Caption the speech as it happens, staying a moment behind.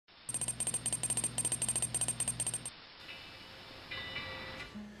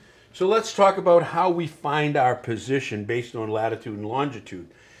So let's talk about how we find our position based on latitude and longitude.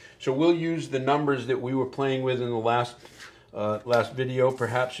 So we'll use the numbers that we were playing with in the last video,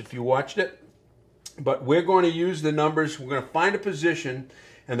 perhaps if you watched it. But we're going to use the numbers. We're going to find a position,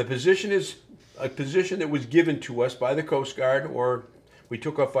 and the position is a position that was given to us by the Coast Guard, or we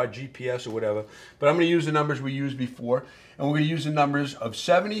took off our GPS or whatever. But I'm going to use the numbers we used before, and we're going to use the numbers of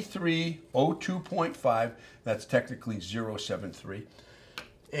 7302.5. That's technically 073.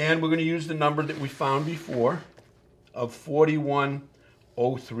 And we're going to use the number that we found before of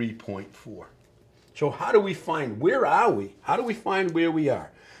 4103.4. So how do we find, where are we? How do we find where we are?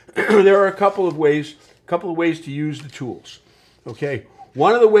 There are a couple of ways to use the tools. Okay,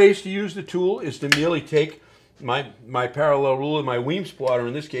 one of the ways to use the tool is to merely take my parallel ruler, my Weems plotter,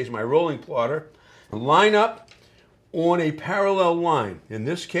 in this case my rolling plotter, line up on a parallel line. In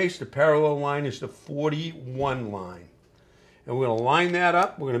this case, the parallel line is the 41 line. And we're going to line that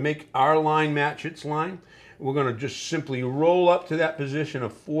up. We're going to make our line match its line. We're going to just simply roll up to that position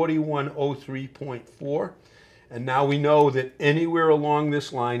of 4103.4. And now we know that anywhere along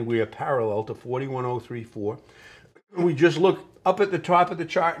this line, we are parallel to 4103.4. We just look up at the top of the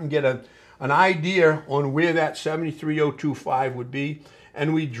chart and get an idea on where that 73025 would be.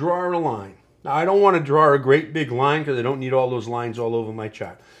 And we draw a line. Now, I don't want to draw a great big line because I don't need all those lines all over my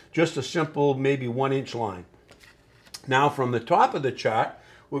chart. Just a simple, maybe 1-inch line. Now, from the top of the chart,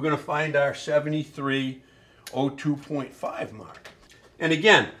 we're going to find our 7302.5 mark. And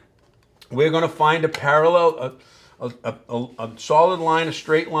again, we're going to find a parallel, a solid line, a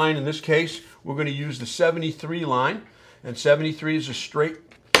straight line. In this case, we're going to use the 73 line. And 73 is a straight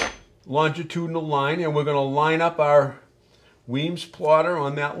longitudinal line. And we're going to line up our Weems plotter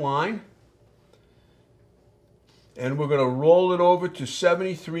on that line. And we're going to roll it over to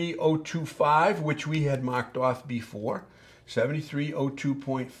 73025, which we had marked off before.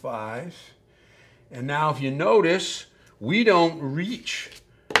 7302.5. And now if you notice, we don't reach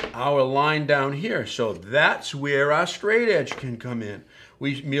our line down here. So that's where our straight edge can come in.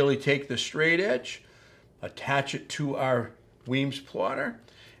 We merely take the straight edge, attach it to our Weems plotter,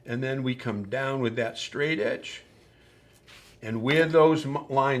 and then we come down with that straight edge. And where those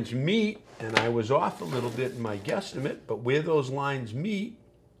lines meet, and I was off a little bit in my guesstimate, but where those lines meet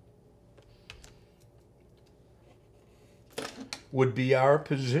would be our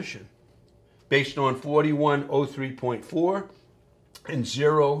position based on 4103.4 and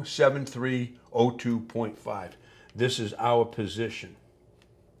 07302.5. This is our position.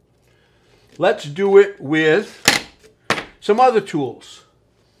 Let's do it with some other tools.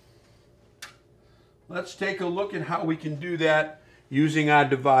 Let's take a look at how we can do that using our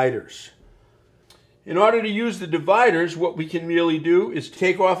dividers. In order to use the dividers, what we can really do is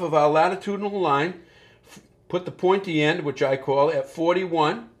take off of our latitudinal line, put the pointy end, which I call at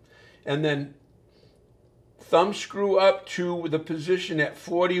 41, and thumb screw up to the position at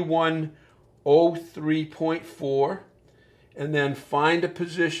 4103.4, and then find a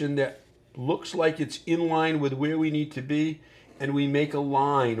position that looks like it's in line with where we need to be, and we make a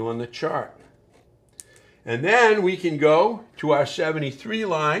line on the chart. And then we can go to our 73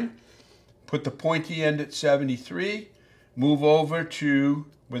 line, put the pointy end at 73, move over to,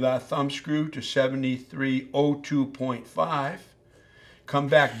 with our thumb screw, to 7302.5, come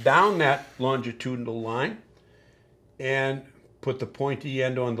back down that longitudinal line, and put the pointy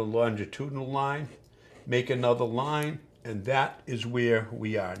end on the longitudinal line, make another line, and that is where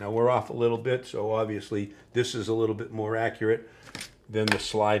we are. Now we're off a little bit, so obviously this is a little bit more accurate than the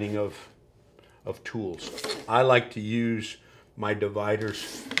sliding of tools. I like to use my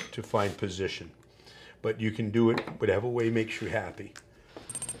dividers to find position, but you can do it whatever way makes you happy.